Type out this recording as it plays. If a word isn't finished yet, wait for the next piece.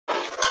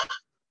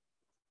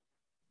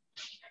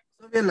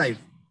So we are live.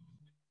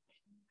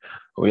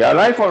 We are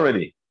live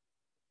already.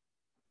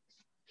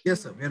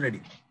 Yes, sir. We are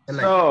ready.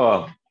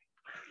 So,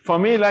 for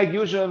me, like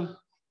usual,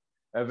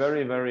 a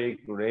very, very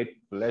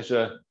great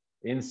pleasure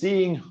in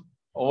seeing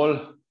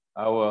all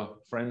our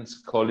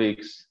friends,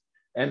 colleagues,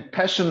 and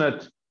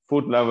passionate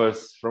food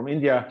lovers from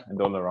India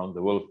and all around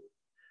the world.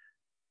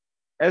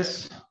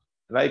 As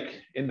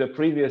like in the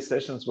previous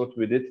sessions, what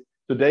we did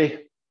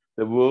today,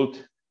 the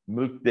World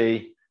Milk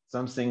Day,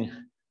 something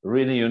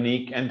really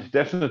unique, and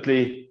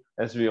definitely,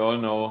 as we all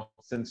know,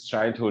 since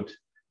childhood,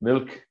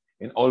 milk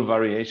in all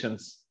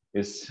variations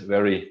is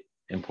very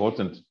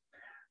important.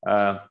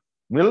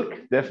 Milk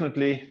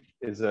definitely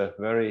is a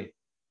very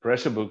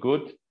perishable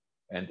good,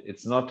 and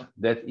it's not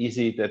that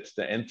easy that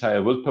the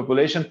entire world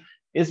population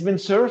has been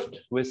served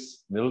with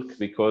milk,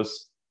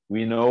 because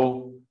we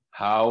know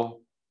how,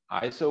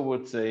 I so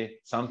would say,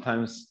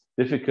 sometimes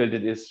difficult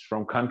it is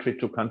from country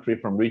to country,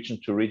 from region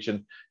to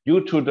region,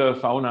 due to the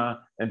fauna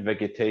and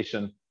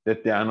vegetation,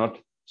 that there are not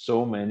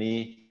so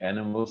many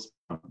animals.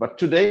 But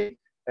today,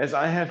 as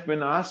I have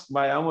been asked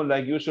by Amul,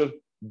 like usual,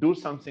 do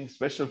something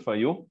special for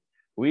you.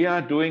 We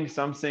are doing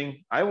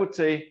something, I would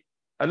say,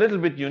 a little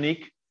bit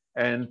unique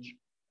and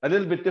a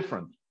little bit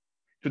different.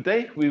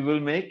 Today, we will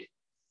make,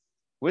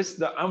 with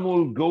the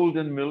Amul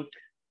golden milk,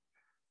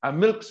 a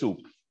milk soup,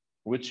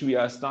 which we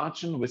are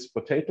starching with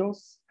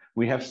potatoes.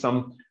 We have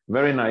some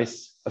very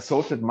nice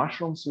assorted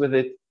mushrooms with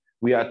it.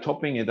 We are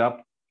topping it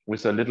up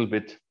with a little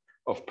bit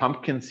of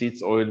pumpkin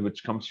seeds oil,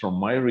 which comes from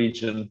my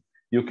region.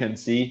 You can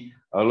see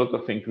a lot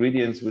of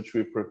ingredients which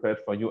we prepared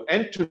for you.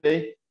 And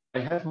today, I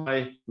have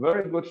my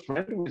very good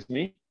friend with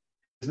me.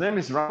 His name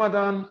is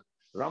Ramadan.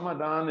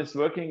 Ramadan is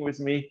working with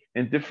me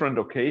in different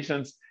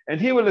occasions, and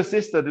he will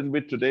assist a little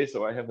bit today,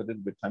 so I have a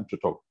little bit time to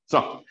talk.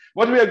 So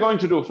what we are going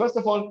to do, first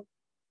of all,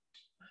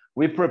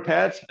 we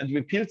prepared and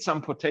we peeled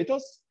some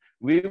potatoes.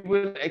 We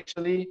will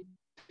actually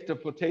take the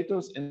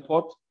potatoes in a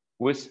pot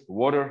with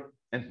water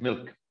and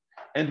milk.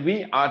 And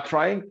we are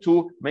trying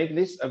to make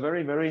this a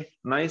very, very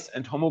nice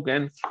and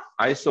homogeneous,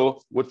 I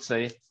so would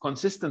say,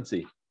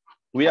 consistency.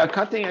 We are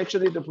cutting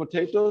actually the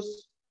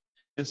potatoes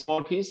in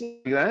small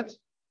pieces like that.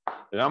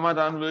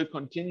 Ramadan will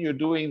continue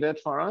doing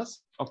that for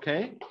us,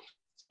 okay?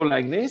 So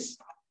like this.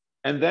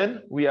 And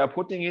then we are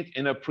putting it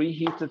in a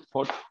preheated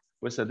pot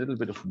with a little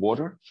bit of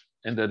water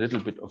and a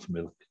little bit of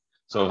milk.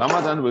 So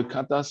Ramadan will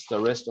cut us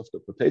the rest of the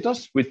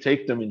potatoes. We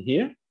take them in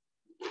here.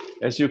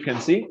 As you can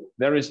see,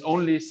 there is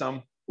only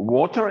some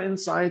water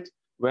inside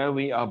where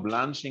we are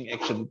blanching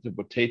actually the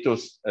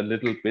potatoes a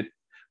little bit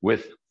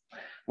with.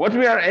 What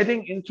we are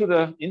adding into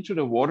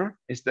the water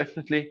is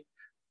definitely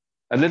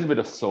a little bit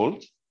of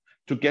salt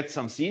to get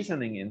some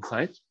seasoning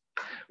inside.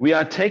 We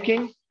are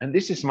taking, and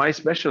this is my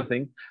special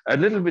thing, a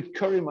little bit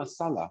curry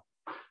masala.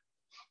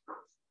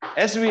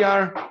 As we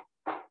are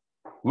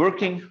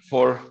working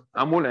for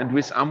Amul and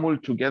with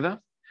Amul together,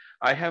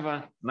 I have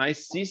a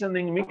nice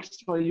seasoning mix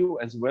for you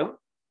as well,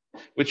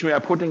 which we are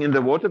putting in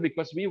the water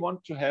because we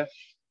want to have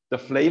the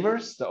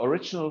flavors, the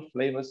original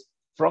flavors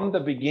from the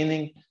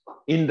beginning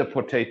in the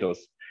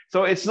potatoes.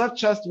 So it's not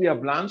just we are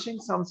blanching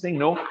something,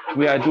 no,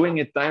 we are doing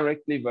it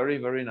directly very,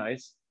 very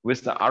nice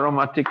with the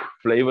aromatic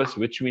flavors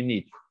which we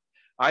need.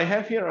 I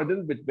have here a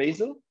little bit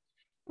basil.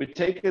 We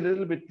take a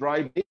little bit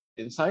dry basil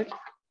inside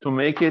to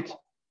make it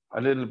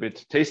a little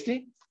bit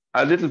tasty,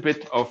 a little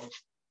bit of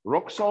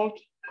rock salt,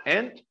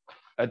 and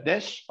a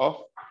dash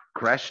of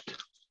crushed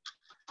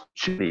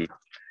chili.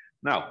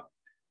 Now,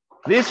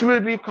 this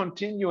will be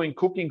continuing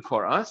cooking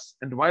for us.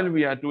 And while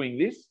we are doing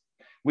this,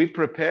 we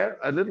prepare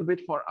a little bit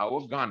for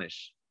our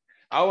garnish.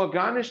 Our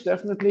garnish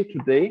definitely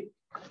today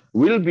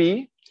will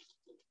be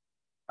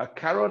a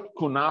carrot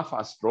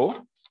Kunafa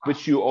straw,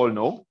 which you all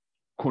know.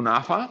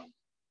 Kunafa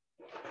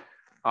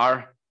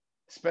are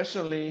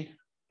especially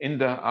in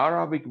the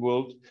Arabic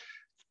world,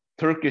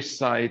 Turkish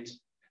side,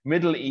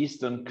 Middle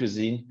Eastern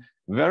cuisine,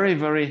 very,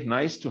 very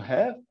nice to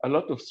have. A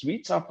lot of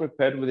sweets are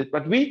prepared with it,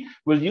 but we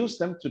will use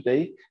them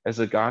today as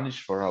a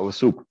garnish for our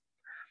soup.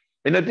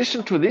 In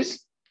addition to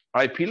this,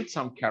 I peeled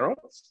some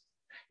carrots.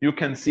 You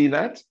can see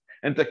that.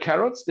 And the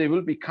carrots, they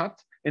will be cut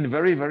in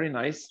very, very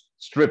nice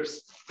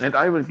strips. And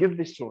I will give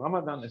this to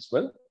Ramadan as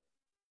well.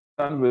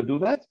 Ramadan will do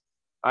that.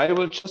 I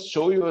will just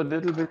show you a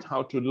little bit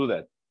how to do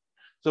that.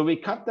 So we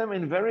cut them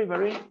in very,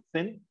 very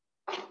thin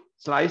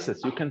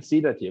slices. You can see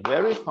that here,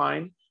 very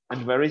fine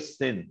and very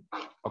thin.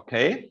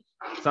 Okay,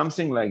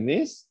 something like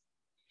this.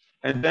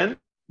 And then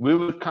we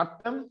will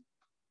cut them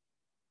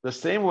the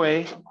same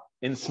way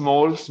in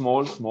small,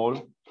 small,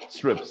 small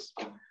strips.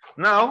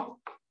 Now,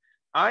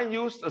 I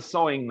used a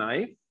sewing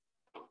knife,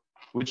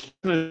 which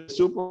a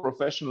super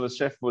professional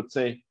chef would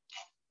say,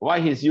 why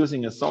he's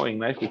using a sewing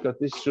knife, because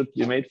this should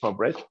be made for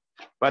bread.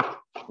 But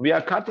we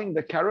are cutting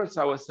the carrots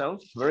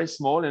ourselves, very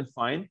small and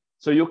fine.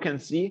 So you can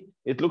see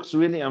it looks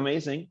really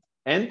amazing.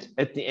 And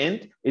at the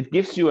end, it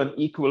gives you an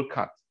equal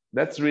cut.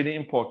 That's really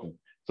important.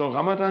 So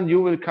Ramadan,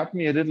 you will cut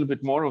me a little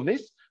bit more of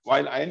this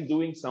while I'm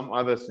doing some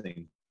other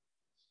thing.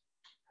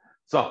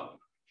 So.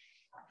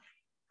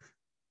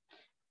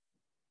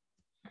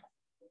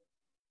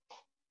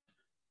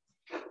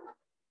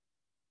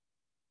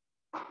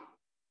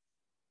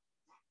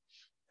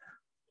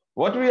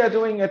 What we are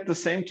doing at the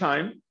same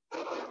time,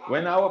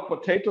 when our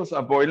potatoes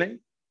are boiling,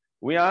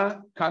 we are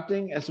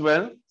cutting as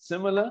well,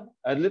 similar,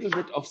 a little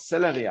bit of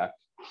celeriac.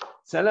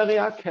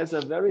 Celeriac has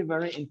a very,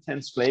 very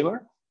intense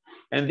flavor.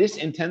 And this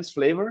intense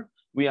flavor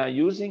we are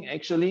using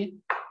actually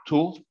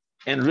to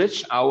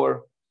enrich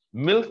our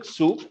milk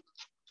soup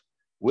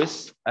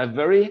with a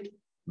very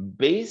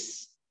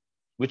base,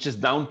 which is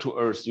down to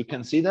earth. You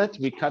can see that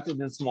we cut it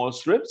in small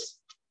strips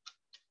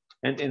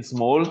and in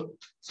small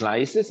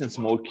slices and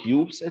small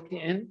cubes at the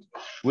end,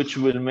 which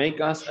will make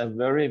us a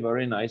very,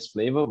 very nice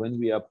flavor when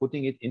we are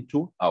putting it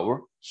into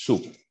our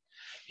soup.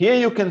 Here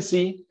you can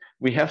see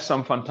we have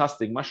some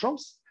fantastic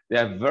mushrooms. They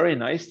are very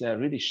nice. They are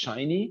really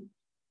shiny,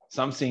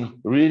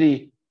 something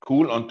really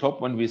cool on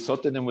top when we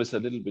saute them with a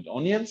little bit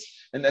onions.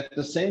 And at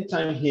the same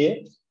time here,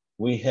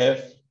 we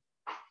have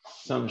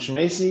some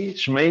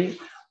shmei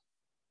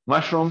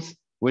mushrooms,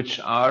 which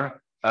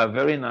are a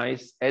very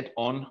nice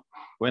add-on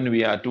when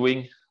we are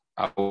doing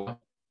our.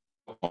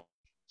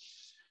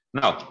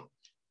 Now,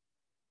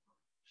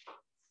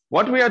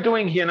 what we are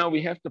doing here now,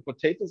 we have the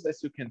potatoes,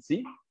 as you can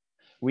see.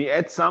 We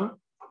add some,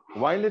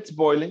 while it's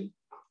boiling,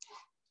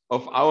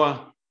 of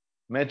our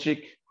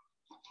magic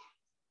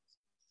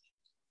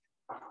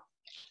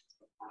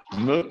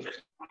milk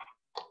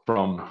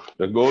from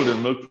the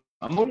golden milk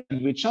Amul,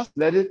 and we just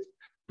let it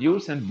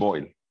use and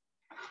boil.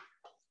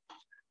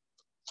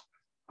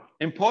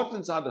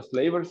 Important are the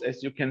flavors,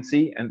 as you can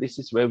see, and this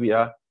is where we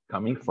are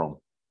coming from.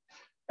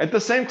 At the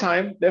same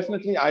time,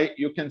 definitely,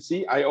 you can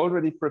see I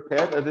already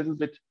prepared a little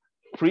bit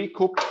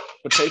pre-cooked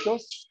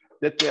potatoes,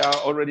 that they are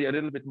already a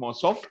little bit more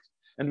soft,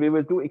 and we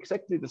will do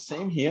exactly the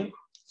same here,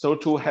 so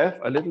to have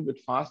a little bit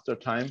faster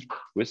time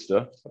with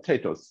the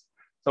potatoes.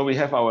 So we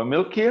have our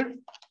milk here,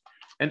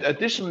 and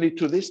additionally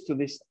to this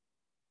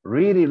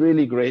really,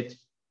 really great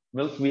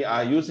milk, we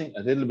are using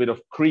a little bit of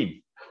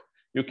cream.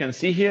 You can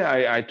see here,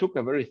 I took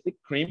a very thick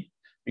cream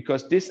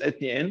because this at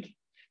the end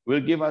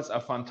will give us a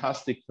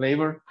fantastic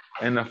flavor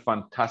and a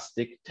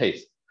fantastic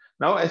taste.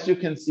 Now, as you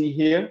can see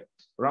here,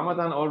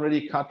 Ramadan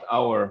already cut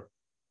our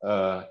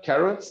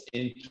carrots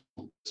into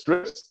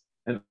strips,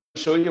 and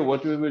I'll show you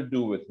what we will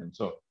do with them.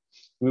 So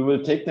we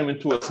will take them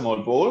into a small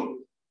bowl.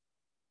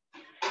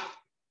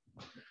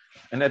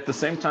 And at the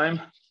same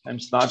time, I'm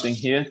starting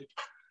here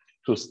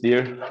to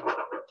stir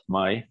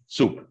my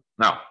soup.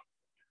 Now,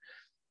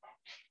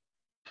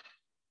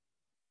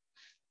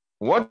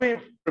 what we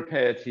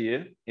prepared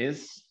here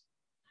is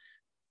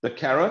the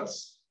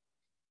carrots.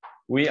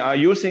 We are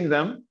using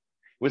them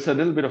with a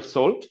little bit of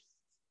salt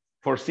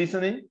for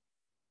seasoning,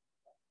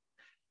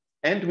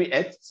 and we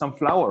add some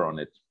flour on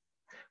it.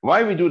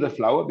 Why we do the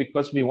flour?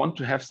 Because we want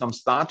to have some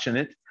starch in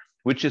it,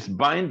 which is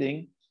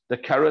binding the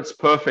carrots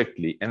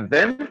perfectly. And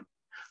then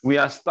we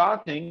are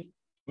starting to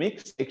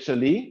mix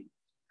actually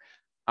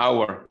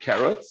our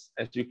carrots,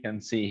 as you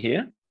can see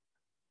here,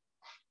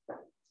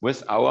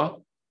 with our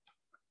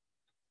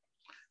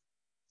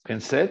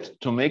pincette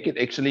to make it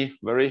actually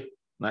very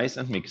nice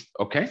and mixed.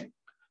 Okay,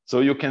 so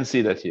you can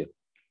see that here.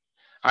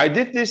 I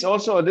did this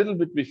also a little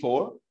bit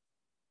before,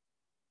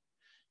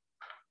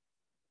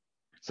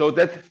 so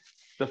that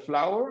the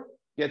flour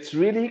gets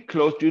really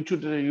close due to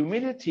the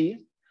humidity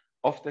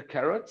of the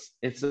carrots.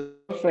 It's a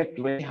perfect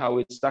way how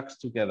it sticks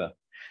together.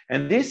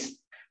 And this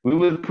we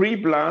will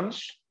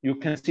pre-blanch. You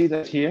can see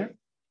that here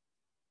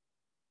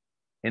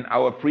in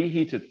our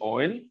preheated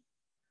oil,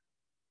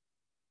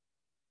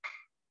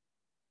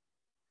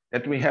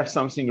 that we have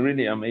something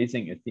really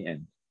amazing at the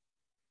end.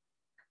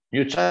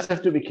 You just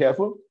have to be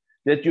careful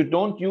that you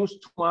don't use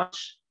too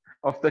much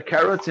of the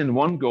carrots in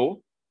one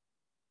go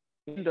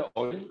in the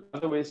oil,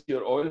 otherwise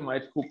your oil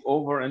might cook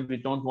over and we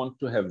don't want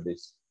to have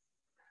this.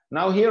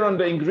 Now here on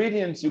the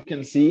ingredients, you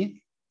can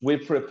see we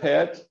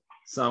prepared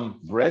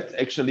some bread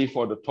actually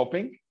for the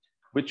topping,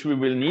 which we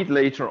will need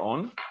later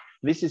on.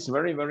 This is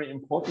very, very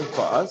important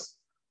for us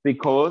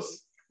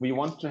because we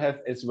want to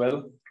have as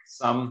well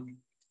some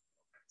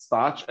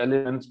starch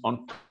elements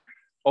on top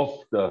of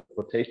the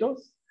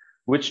potatoes,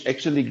 which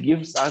actually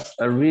gives us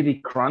a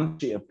really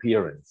crunchy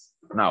appearance.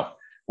 Now,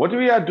 what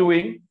we are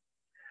doing,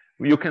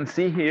 you can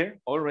see here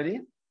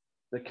already,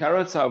 the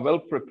carrots are well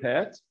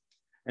prepared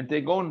and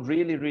they're going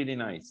really, really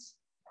nice.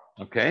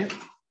 Okay,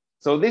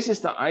 so this is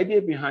the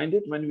idea behind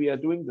it when we are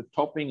doing the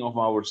topping of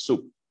our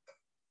soup.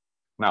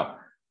 Now,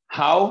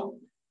 how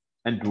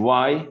and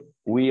why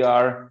we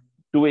are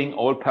doing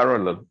all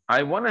parallel.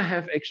 I want to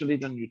have actually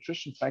the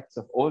nutrition facts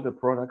of all the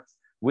products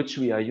which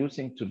we are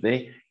using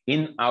today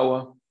in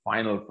our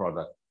final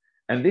product.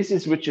 And this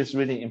is which is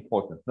really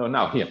important. So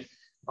now here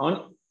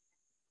on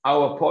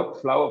our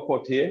pot, flower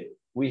pot here,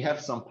 we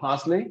have some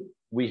parsley,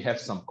 we have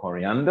some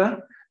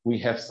coriander, we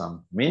have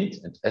some mint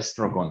and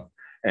estragon.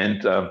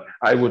 And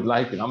I would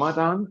like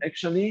Ramadan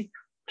actually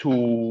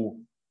to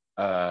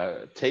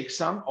take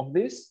some of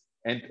this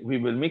and we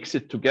will mix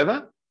it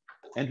together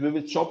and we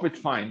will chop it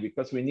fine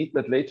because we need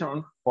that later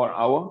on for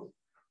our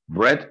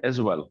bread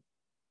as well.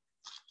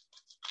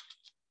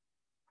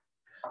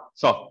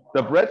 So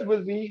the bread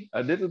will be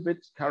a little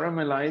bit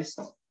caramelized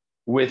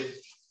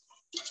with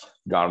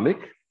garlic.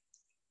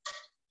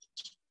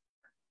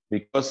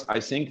 because I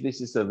think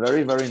this is a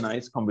very, very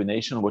nice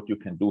combination what you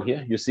can do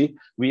here. You see,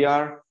 we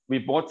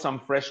bought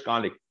some fresh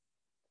garlic,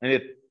 and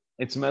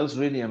it smells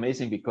really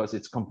amazing because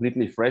it's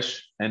completely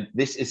fresh. And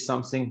this is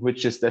something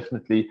which is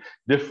definitely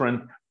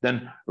different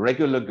than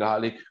regular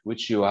garlic,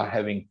 which you are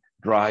having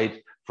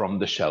dried from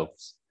the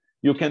shelves.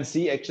 You can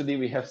see actually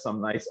we have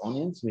some nice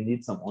onions. We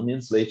need some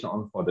onions later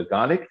on for the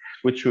garlic,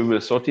 which we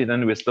will saute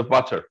then with the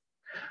butter.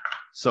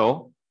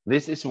 So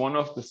this is one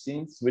of the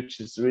things which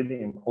is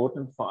really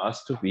important for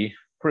us to be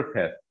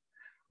prepared.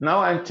 Now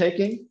I'm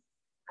taking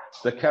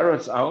the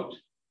carrots out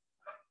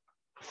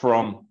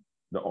from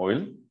the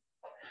oil.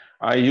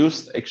 I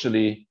used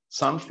actually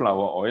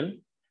sunflower oil.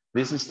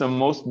 This is the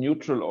most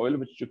neutral oil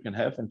which you can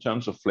have in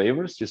terms of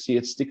flavors. You see,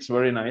 it sticks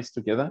very nice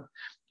together,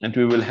 and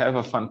we will have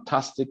a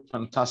fantastic,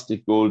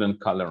 fantastic golden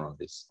color on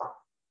this.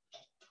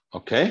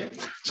 Okay,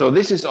 so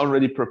this is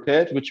already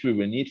prepared, which we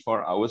will need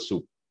for our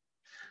soup.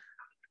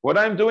 What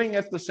I'm doing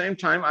at the same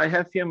time, I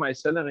have here my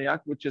celeriac,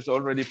 which is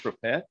already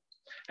prepared,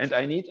 and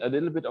I need a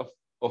little bit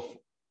of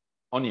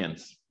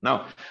onions.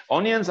 Now,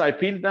 onions, I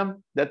peeled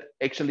them, that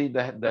actually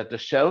the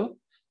shell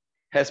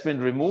has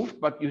been removed,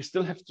 but you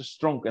still have the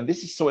strong. And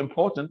this is so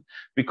important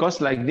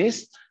because like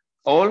this,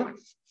 all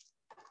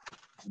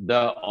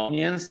the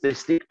onions, they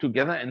stick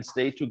together and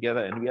stay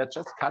together. And we are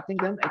just cutting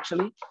them,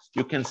 actually,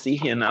 you can see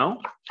here now,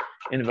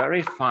 in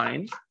very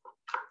fine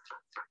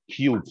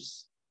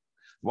cubes.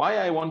 Why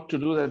I want to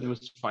do that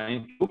with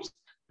fine cubes?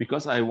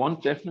 Because I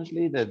want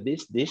definitely that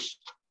this dish,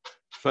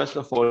 first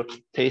of all,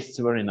 tastes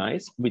very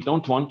nice. We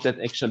don't want that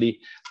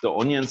actually the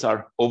onions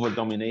are over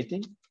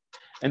dominating.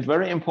 And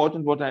very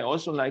important, what I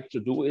also like to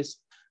do is,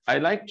 I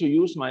like to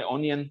use my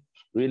onion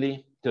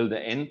really till the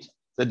end,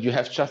 that you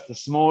have just a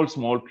small,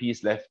 small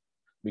piece left,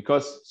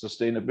 because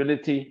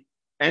sustainability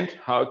and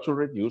how to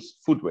reduce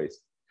food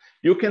waste.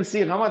 You can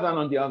see Ramadan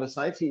on the other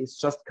side. He is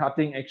just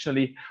cutting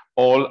actually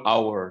all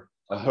our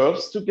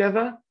herbs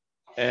together.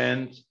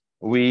 And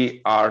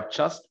we are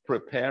just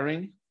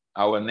preparing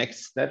our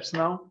next steps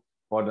now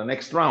for the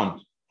next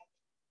round.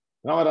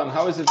 Ramadan,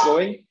 how is it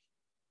going?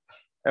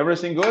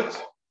 Everything good?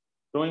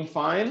 Doing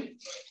fine?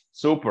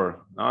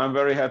 Super. Now I'm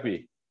very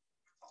happy.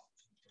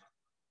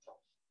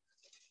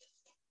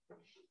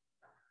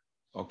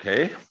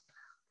 Okay.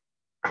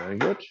 Very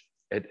good.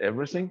 Add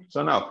everything.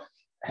 So now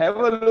have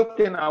a look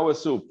in our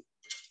soup.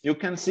 You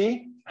can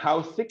see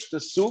how thick the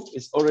soup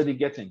is already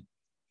getting.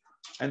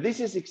 And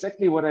this is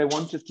exactly what I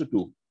wanted to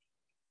do.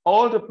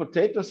 All the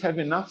potatoes have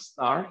enough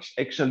starch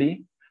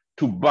actually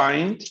to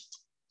bind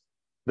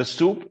the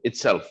soup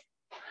itself.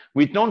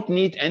 We don't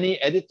need any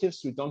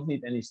additives. We don't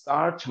need any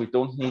starch. We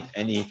don't need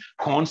any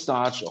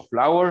cornstarch or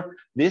flour.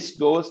 This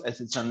goes as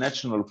it's a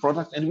natural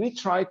product. And we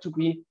try to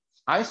be,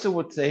 I so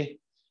would say,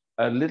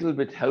 a little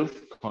bit health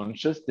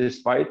conscious,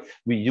 despite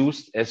we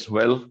used as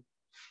well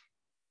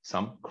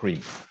some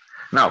cream.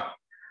 Now,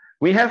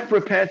 we have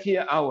prepared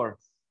here our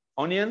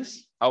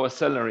onions, our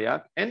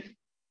celeriac, and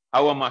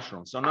our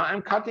mushrooms. So now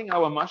I'm cutting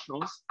our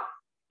mushrooms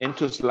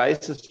into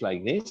slices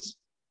like this.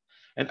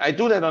 And I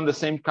do that on the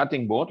same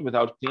cutting board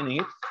without cleaning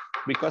it,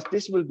 because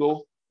this will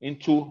go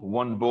into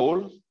one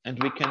bowl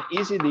and we can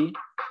easily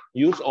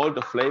use all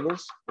the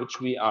flavors which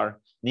we are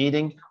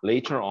needing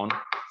later on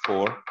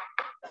for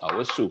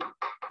our soup.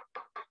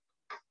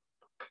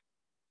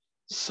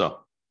 So,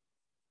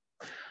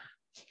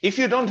 if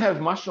you don't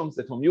have mushrooms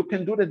at home, you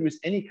can do that with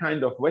any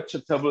kind of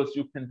vegetables.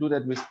 You can do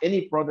that with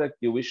any product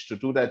you wish to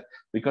do that,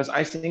 because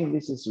I think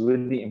this is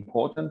really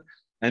important.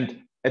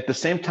 And at the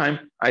same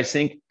time, I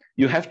think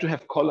you have to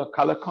have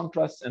color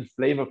contrast and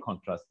flavor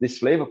contrast. This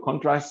flavor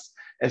contrast,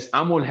 as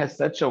Amul has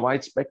such a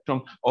wide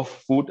spectrum of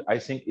food, I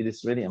think it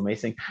is really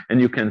amazing. And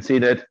you can see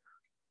that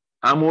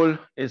Amul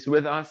is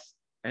with us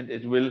and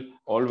it will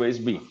always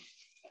be.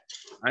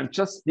 I'm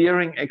just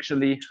stirring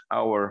actually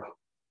our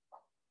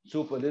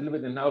soup a little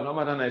bit. And now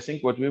Ramadan, I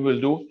think what we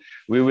will do,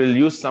 we will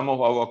use some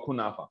of our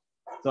kunafa.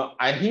 So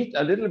I heat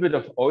a little bit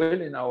of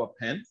oil in our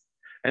pan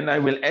and I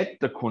will add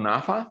the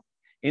kunafa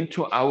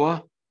into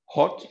our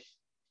hot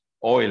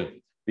oil,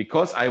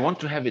 because I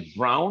want to have it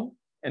brown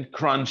and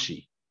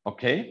crunchy,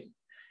 okay?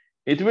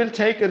 It will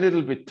take a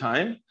little bit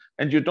time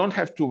and you don't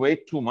have to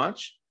wait too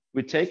much.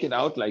 We take it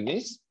out like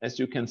this, as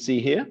you can see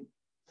here.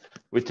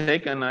 We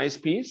take a nice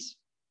piece,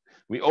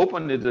 we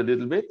open it a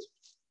little bit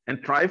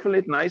and trifle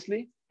it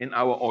nicely in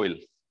our oil.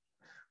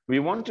 We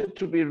want it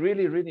to be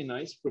really, really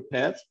nice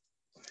prepared.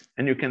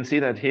 And you can see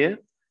that here,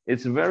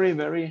 it's very,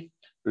 very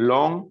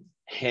long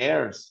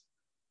hairs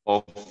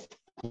of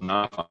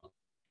kunafa.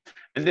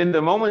 And in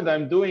the moment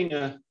I'm doing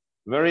a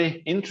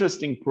very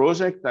interesting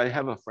project, I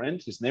have a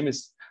friend, his name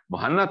is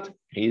Mohammed.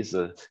 He's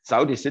a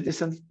Saudi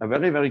citizen, a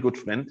very, very good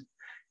friend.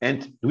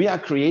 And we are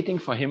creating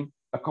for him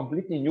a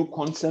completely new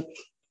concept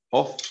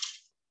of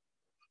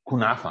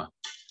kunafa.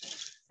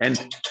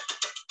 And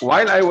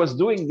while I was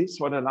doing this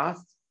for the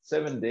last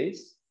 7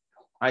 days,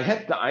 I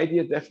had the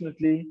idea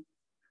definitely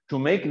to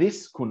make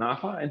this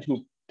kunafa and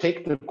to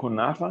take the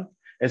kunafa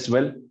as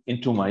well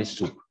into my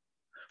soup.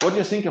 What do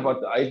you think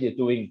about the idea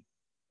doing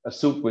a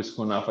soup with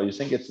kunafa? You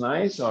think it's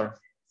nice, or?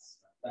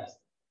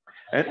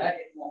 I like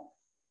it more.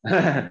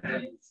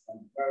 And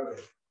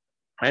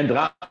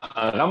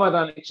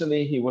Ramadan,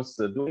 actually, he was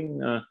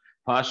doing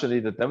partially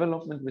the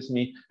development with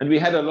me, and we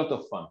had a lot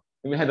of fun.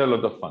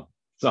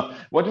 So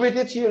what we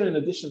did here, in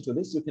addition to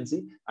this, you can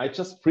see, I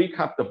just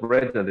pre-cut the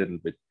bread a little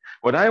bit.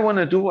 What I want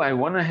to do, I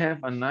want to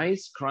have a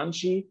nice,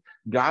 crunchy,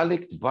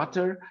 garlic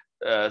butter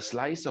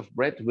slice of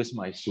bread with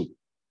my soup.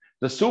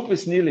 The soup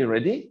is nearly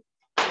ready.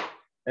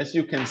 As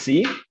you can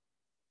see,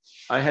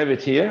 I have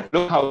it here.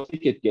 Look how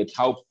thick it gets,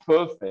 how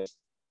perfect.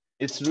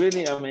 It's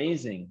really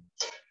amazing.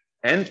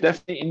 And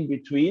definitely in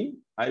between,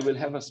 I will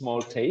have a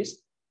small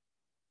taste.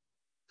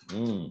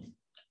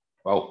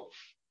 Wow,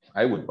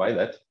 I would buy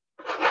that.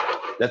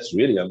 That's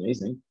really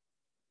amazing.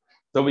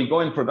 So we go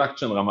in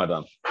production,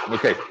 Ramadan.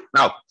 Okay,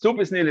 now soup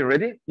is nearly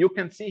ready. You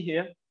can see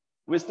here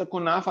with the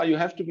kunafa, you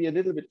have to be a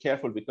little bit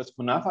careful because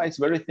kunafa is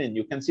very thin.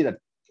 You can see that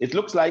it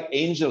looks like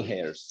angel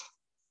hairs.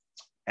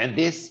 And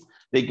this,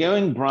 they're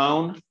going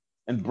brown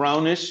and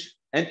brownish.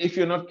 And if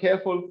you're not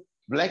careful,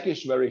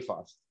 blackish very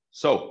fast.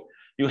 So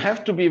you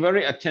have to be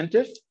very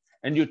attentive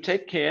and you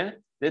take care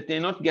that they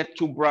not get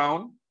too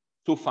brown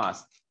too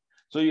fast.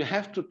 So you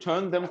have to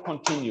turn them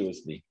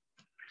continuously.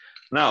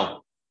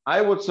 Now,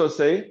 I would so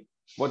say,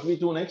 what we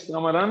do next,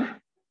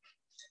 Ramadan,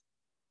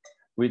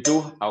 we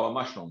do our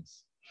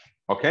mushrooms.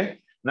 Okay?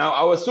 Now,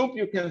 our soup,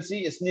 you can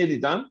see, is nearly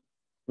done.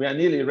 We are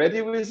nearly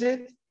ready with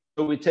it.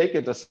 So we take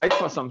it aside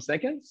for some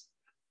seconds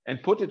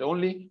and put it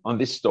only on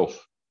this stove.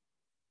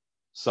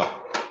 So,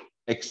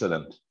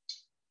 excellent.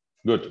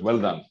 Good, well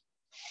done.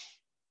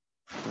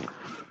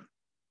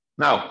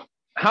 Now,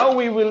 how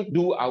we will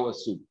do our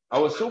soup?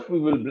 Our soup, we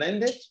will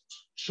blend it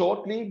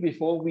shortly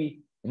before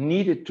we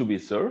need it to be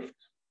served.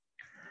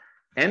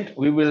 And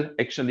we will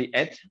actually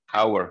add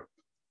our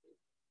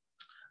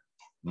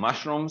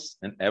mushrooms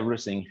and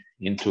everything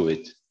into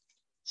it.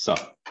 So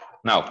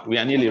now we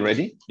are nearly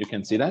ready. You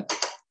can see that.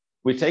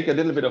 We take a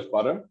little bit of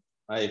butter.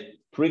 I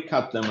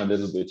pre-cut them a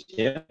little bit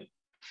here.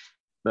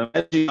 The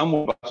magic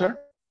Amul butter.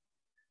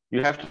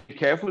 You have to be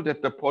careful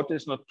that the pot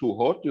is not too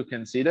hot. You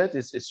can see that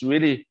it's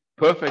really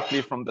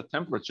perfectly from the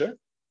temperature,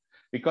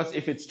 because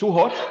if it's too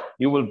hot,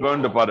 you will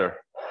burn the butter.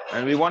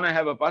 And we want to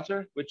have a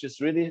butter which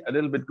is really a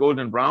little bit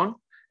golden brown.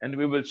 And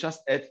we will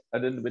just add a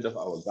little bit of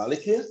our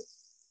garlic here.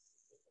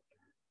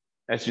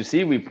 As you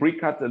see, we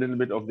pre-cut a little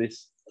bit of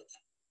this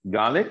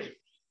garlic.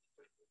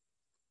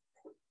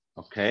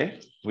 Okay,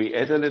 we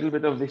add a little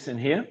bit of this in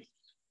here.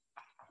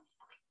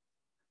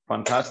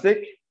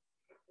 Fantastic.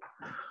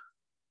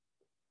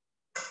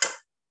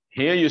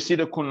 Here you see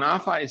the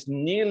kunafa is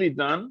nearly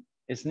done.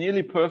 It's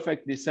nearly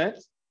perfectly set.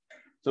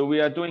 So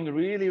we are doing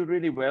really,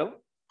 really well.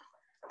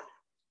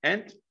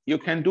 And you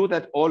can do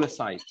that all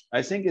aside.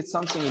 I think it's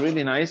something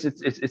really nice.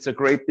 It's a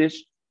great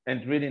dish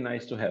and really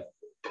nice to have.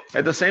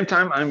 At the same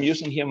time, I'm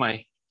using here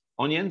my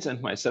onions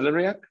and my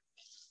celeriac.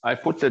 I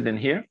put that in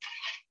here.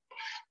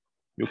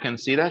 You can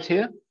see that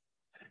here.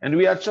 And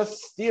we are just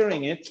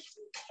stirring it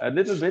a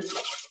little bit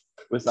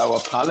with our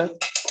palette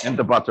and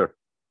the butter.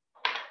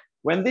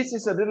 When this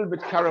is a little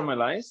bit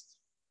caramelized,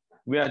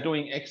 we are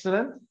doing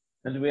excellent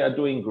and we are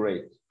doing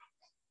great.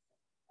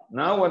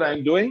 Now what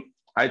I'm doing,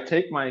 I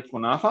take my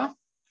kunafa.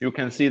 You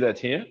can see that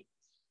here.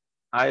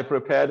 I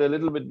prepared a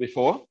little bit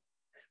before,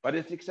 but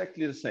it's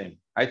exactly the same.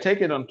 I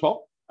take it on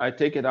top. I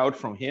take it out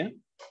from here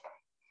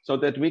so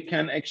that we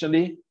can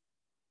actually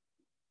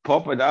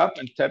pop it up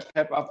and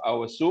tap up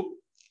our soup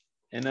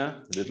in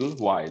a little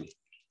while.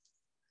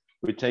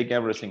 We take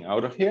everything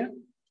out of here.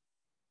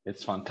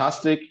 It's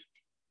fantastic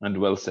and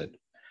well set.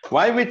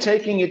 Why are we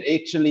taking it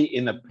actually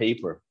in a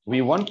paper?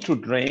 We want to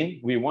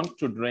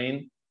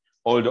drain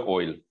all the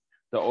oil.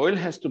 The oil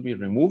has to be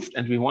removed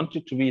and we want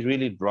it to be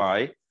really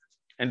dry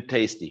and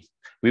tasty.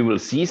 We will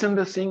season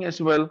the thing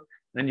as well.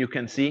 And you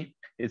can see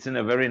it's in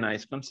a very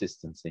nice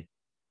consistency.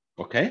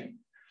 Okay.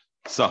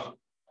 So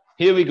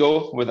here we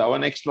go with our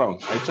next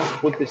round. I just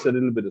put this a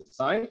little bit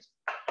aside.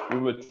 We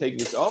will take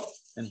this off.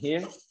 And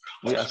here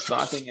we are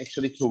starting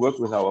actually to work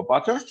with our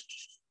butter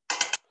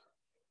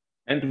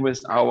and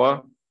with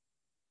our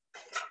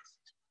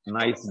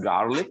nice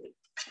garlic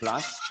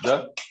plus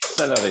the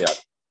celeriac.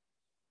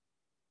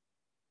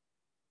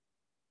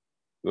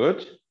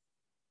 Good.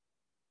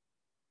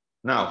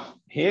 Now,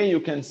 here you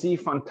can see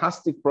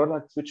fantastic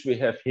products which we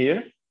have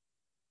here.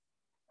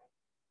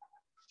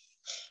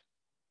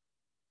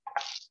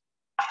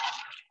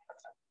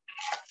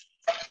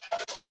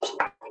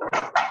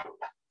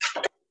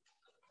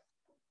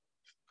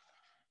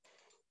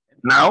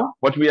 Now,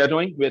 what we are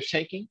doing, we are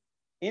taking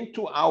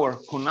into our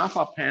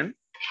kunafa pan,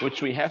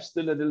 which we have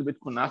still a little bit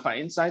kunafa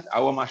inside,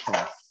 our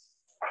mushrooms.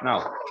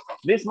 Now,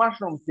 these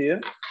mushrooms here,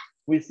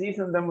 we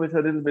season them with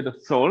a little bit of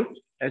salt,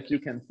 as you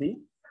can see.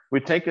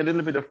 We take a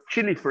little bit of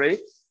chili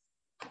flakes,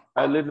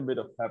 a little bit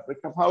of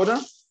paprika powder.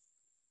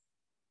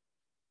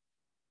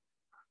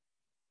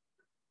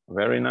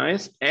 Very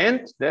nice.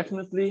 And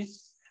definitely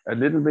a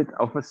little bit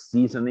of a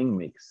seasoning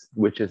mix,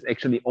 which is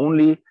actually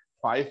only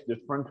 5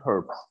 different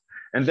herbs.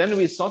 And then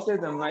we saute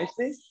them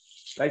nicely,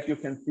 like you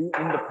can see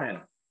in the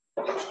pan.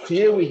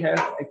 Here we have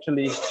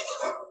actually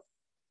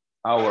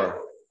our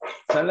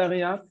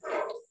celeriac,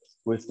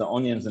 with the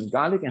onions and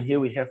garlic. And here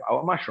we have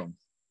our mushrooms.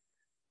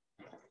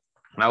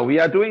 Now we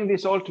are doing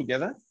this all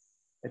together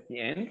at the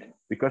end,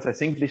 because I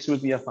think this will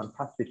be a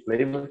fantastic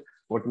flavor,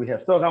 what we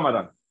have. So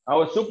Ramadan,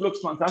 our soup looks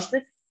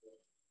fantastic.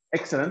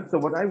 Excellent. So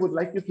what I would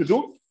like you to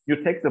do,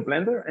 you take the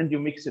blender and you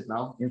mix it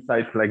now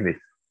inside like this.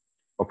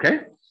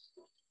 Okay?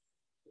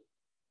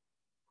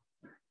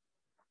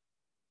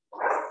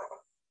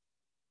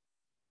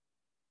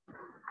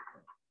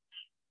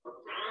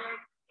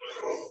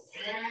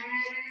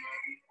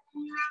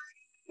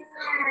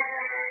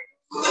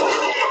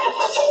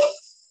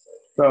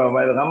 So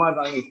while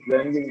Ramadan is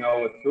blending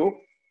our soup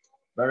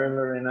very,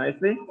 very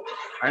nicely,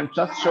 I'm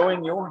just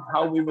showing you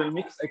how we will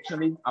mix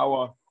actually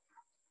our,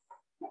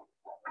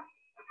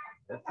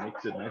 let's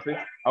mix it nicely,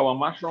 our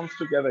mushrooms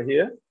together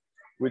here.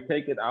 We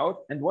take it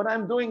out. And what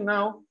I'm doing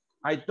now,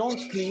 I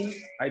don't clean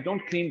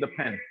the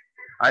pan.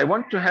 I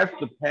want to have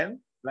the pan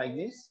like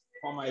this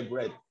for my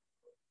bread.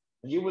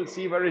 And you will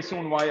see very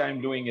soon why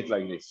I'm doing it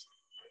like this.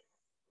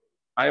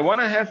 I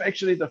want to have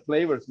actually the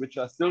flavors which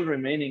are still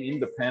remaining in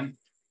the pan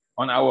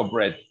on our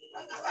bread.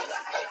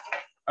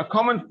 A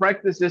common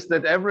practice is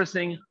that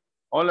everything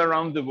all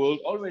around the world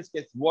always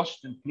gets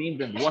washed and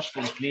cleaned,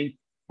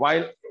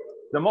 while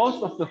the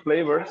most of the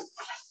flavors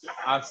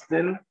are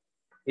still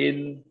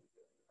in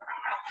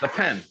the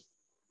pan.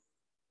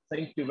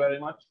 Thank you very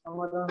much,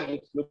 Amada.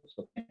 It looks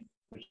okay.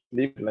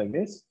 Leave it like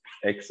this.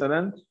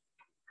 Excellent.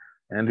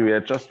 And we are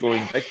just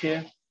going back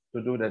here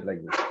to do that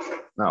like this.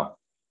 Now,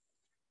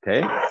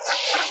 okay.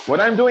 What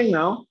I'm doing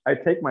now, I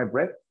take my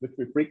bread, which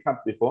we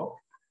pre-cut before.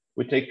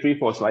 We take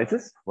 3-4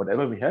 slices,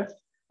 whatever we have.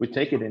 We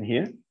take it in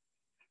here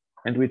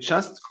and we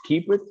just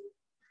keep it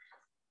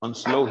on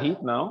slow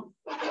heat now.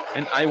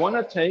 And I want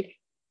to take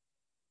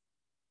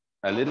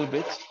a little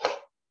bit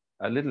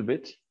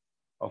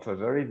of a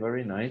very,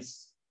 very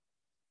nice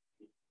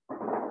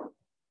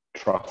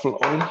truffle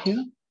oil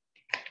here,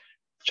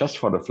 just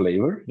for the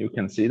flavor. You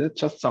can see that,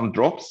 just some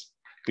drops,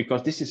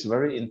 because this is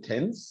very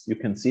intense. You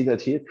can see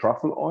that here,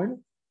 truffle oil.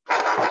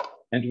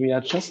 And we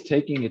are just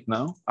taking it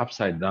now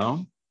upside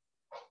down,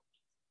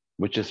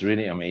 which is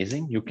really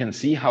amazing. You can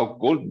see how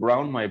gold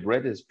brown my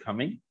bread is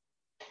coming.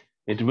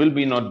 It will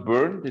be not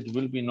burned. It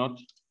will be not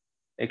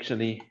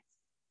actually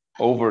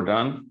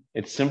overdone.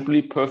 It's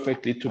simply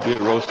perfectly to be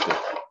roasted.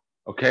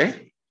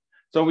 Okay?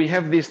 So we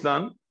have this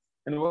done.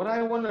 And what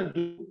I want to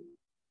do,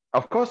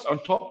 of course, on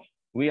top,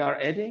 we are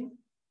adding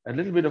a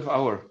little bit of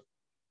our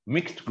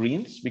mixed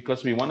greens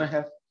because we want to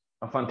have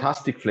a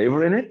fantastic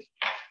flavor in it.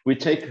 We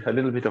take a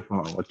little bit of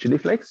our chili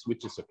flakes,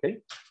 which is okay,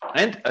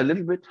 and a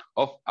little bit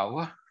of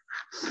our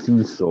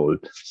sea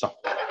salt. So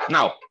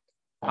now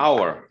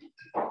our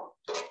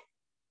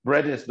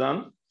bread is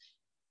done.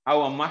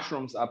 Our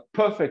mushrooms are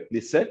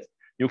perfectly set.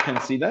 You can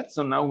see that.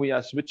 So now we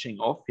are switching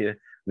off here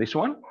this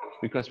one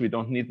because we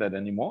don't need that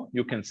anymore.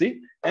 You can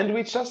see, and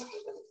we just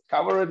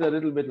cover it a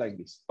little bit like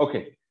this.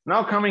 Okay,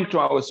 now coming to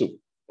our soup.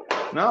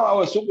 Now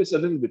our soup is a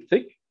little bit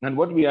thick, and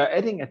what we are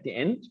adding at the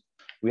end,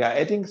 we are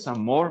adding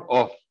some more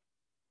of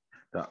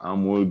the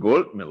Amul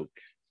gold milk.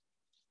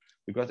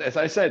 Because as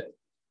I said,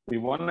 we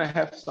want to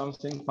have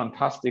something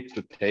fantastic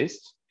to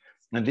taste.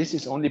 And this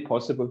is only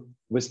possible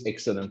with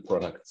excellent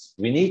products.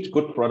 We need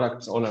good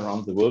products all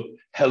around the world,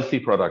 healthy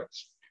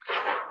products.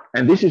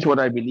 And this is what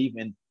I believe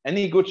in.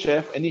 Any good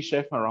chef, any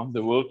chef around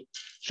the world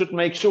should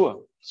make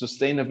sure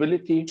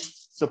sustainability,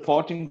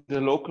 supporting the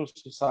local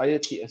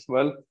society as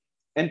well,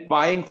 and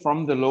buying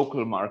from the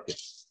local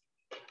markets.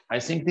 I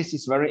think this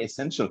is very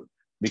essential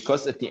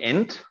because at the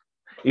end,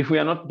 if we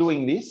are not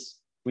doing this,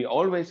 we're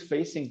always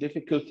facing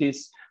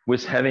difficulties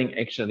with having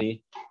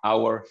actually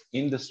our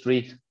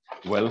industry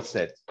well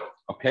set.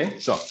 Okay,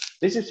 so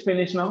this is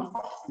finished now.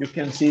 You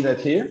can see that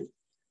here.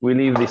 We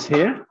leave this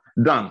here,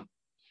 done.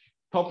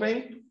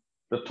 Topping,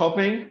 the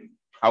topping,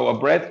 our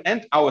bread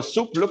and our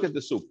soup. Look at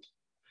the soup.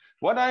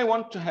 What I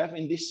want to have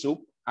in this soup,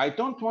 I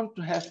don't want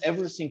to have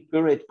everything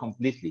pureed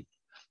completely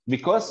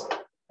because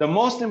the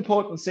most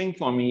important thing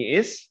for me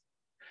is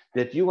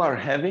that you are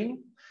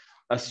having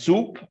a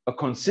soup, a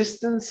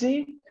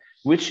consistency,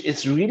 which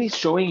is really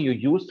showing you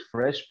used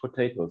fresh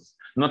potatoes,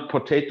 not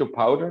potato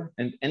powder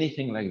and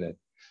anything like that.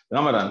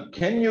 Ramadan,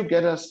 can you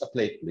get us a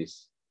plate,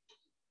 please?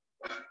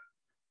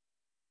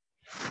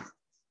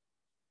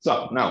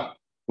 So now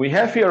we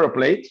have here a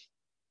plate,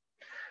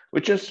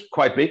 which is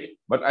quite big,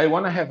 but I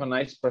want to have a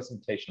nice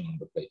presentation on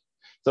the plate.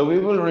 So we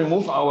will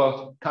remove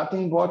our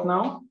cutting board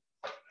now.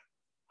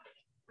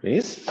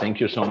 Please,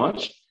 thank you so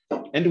much.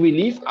 And we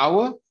leave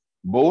our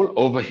bowl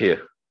over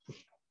here.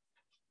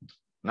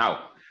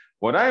 Now,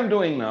 what I'm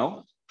doing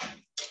now,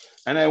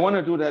 and I want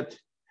to do that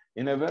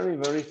in a very,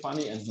 very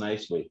funny and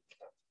nice way.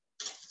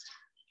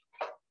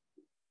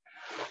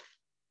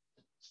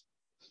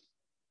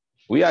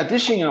 We are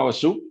dishing our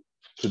soup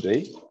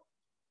today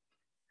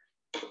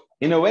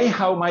in a way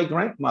how my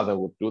grandmother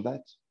would do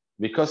that.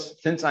 Because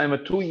since I'm a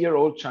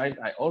 2-year-old child,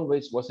 I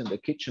always was in the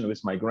kitchen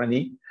with my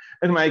granny.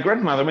 And my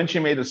grandmother, when she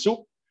made a soup,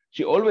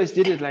 she always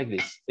did it like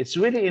this. It's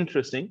really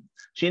interesting.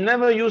 She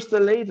never used a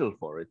ladle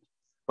for it.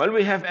 Well,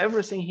 we have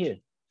everything here.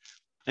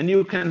 And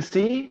you can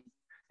see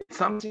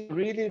something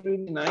really,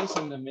 really nice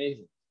and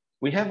amazing.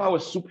 We have our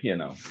soup here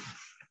now.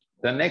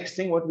 The next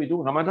thing what we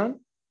do, Ramadan,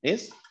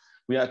 is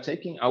we are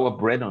taking our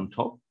bread on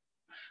top,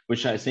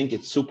 which I think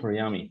it's super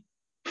yummy.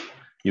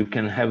 You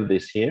can have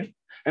this here.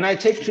 And I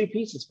take 3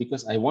 pieces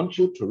because I want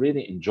you to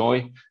really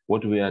enjoy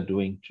what we are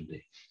doing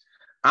today.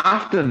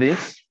 After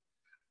this,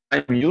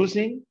 I'm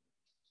using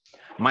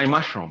my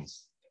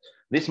mushrooms.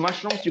 These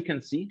mushrooms you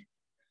can see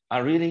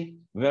are really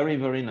very,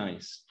 very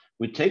nice.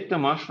 We take the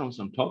mushrooms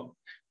on top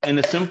in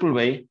a simple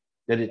way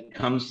that it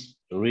comes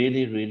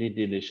really, really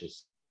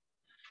delicious.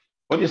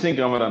 What do you think,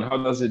 Ramadan? How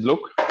does it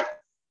look?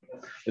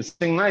 It's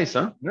looking nice,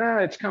 huh? Yeah,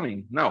 it's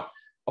coming. Now,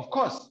 of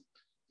course,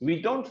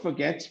 we don't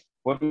forget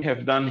what we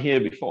have done here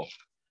before.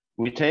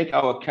 We take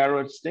our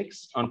carrot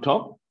sticks on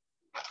top,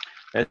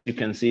 as you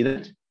can see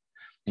that,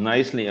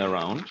 nicely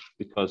around,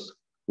 because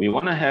we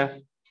want to have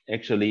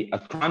actually a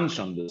crunch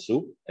on the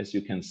soup, as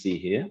you can see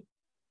here.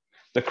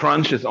 The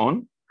crunch is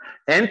on.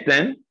 And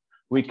then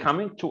we're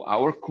coming to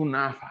our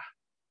kunafa.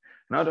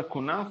 Now the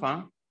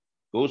kunafa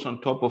goes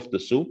on top of the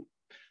soup,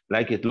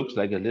 like it looks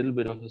like a little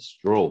bit of a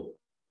straw.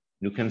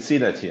 You can see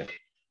that here.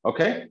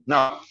 Okay,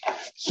 now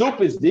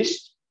soup is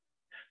dished,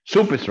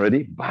 soup is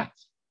ready, but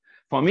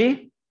for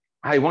me,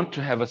 I want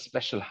to have a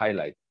special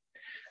highlight.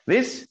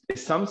 This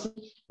is something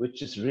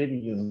which is really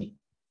unique.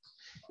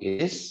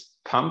 It is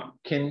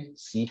pumpkin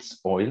seeds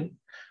oil,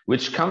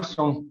 which comes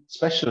from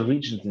special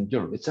regions in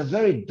Europe. It's a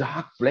very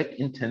dark, black,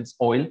 intense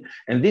oil,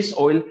 and this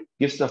oil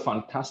gives a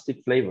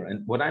fantastic flavor.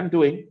 And what I'm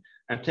doing,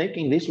 I'm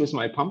taking this with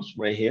my pump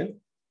spray here.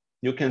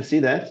 You can see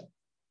that.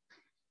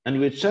 And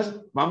we're just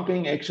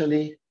pumping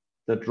actually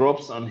the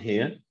drops on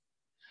here.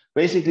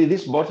 Basically,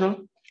 this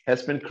bottle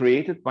has been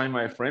created by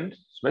my friend,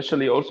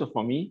 especially also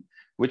for me,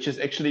 which is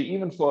actually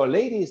even for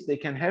ladies, they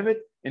can have it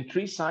in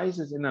 3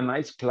 sizes in a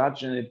nice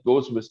clutch, and it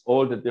goes with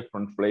all the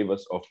different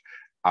flavors of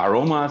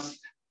aromas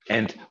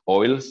and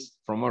oils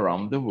from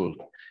around the world.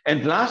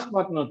 And last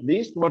but not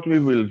least, what we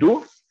will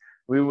do,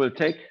 we will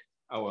take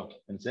our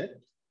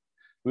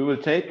we will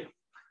take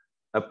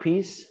a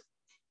piece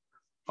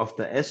of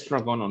the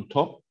estragon on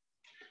top,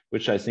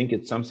 which I think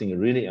it's something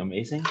really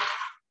amazing.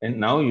 And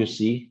now you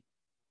see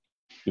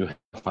you have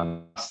a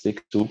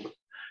fantastic soup,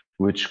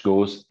 which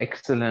goes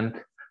excellent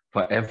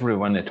for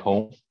everyone at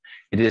home.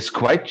 It is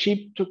quite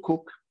cheap to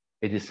cook.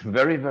 It is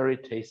very, very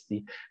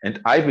tasty.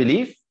 And I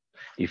believe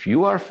if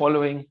you are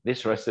following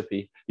this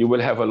recipe, you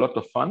will have a lot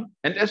of fun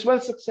and as well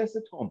success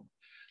at home.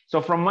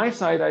 So from my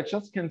side, I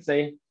just can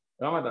say,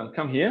 Ramadan,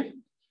 come here.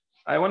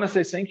 I want to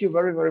say thank you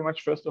very, very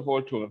much, first of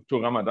all, to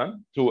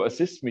Ramadan to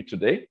assist me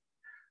today.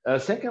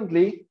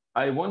 Secondly,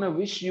 I want to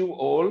wish you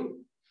all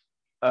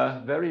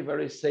a very,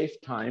 very safe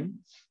time,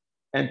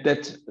 and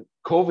that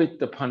COVID,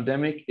 the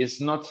pandemic, is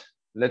not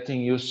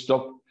letting you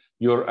stop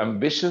your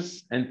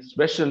ambitious and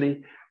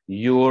especially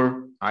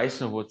your, I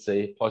would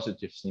say,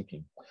 positive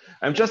thinking.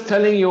 I'm just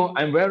telling you,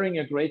 I'm wearing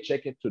a great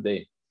jacket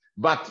today,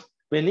 but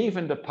believe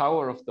in the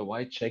power of the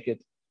white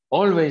jacket.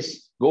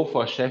 Always go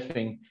for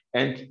chefing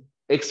and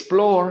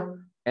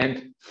explore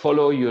and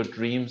follow your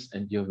dreams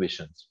and your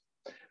visions.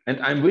 And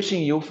I'm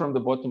wishing you from the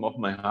bottom of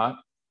my heart,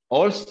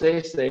 all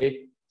stay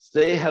safe,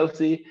 stay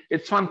healthy.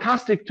 It's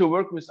fantastic to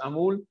work with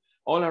Amul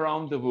all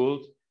around the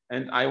world.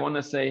 And I want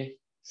to say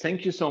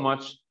thank you so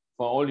much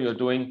for all you're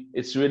doing.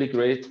 It's really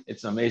great.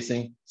 It's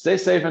amazing. Stay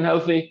safe and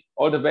healthy.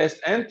 All the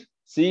best and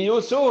see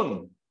you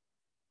soon.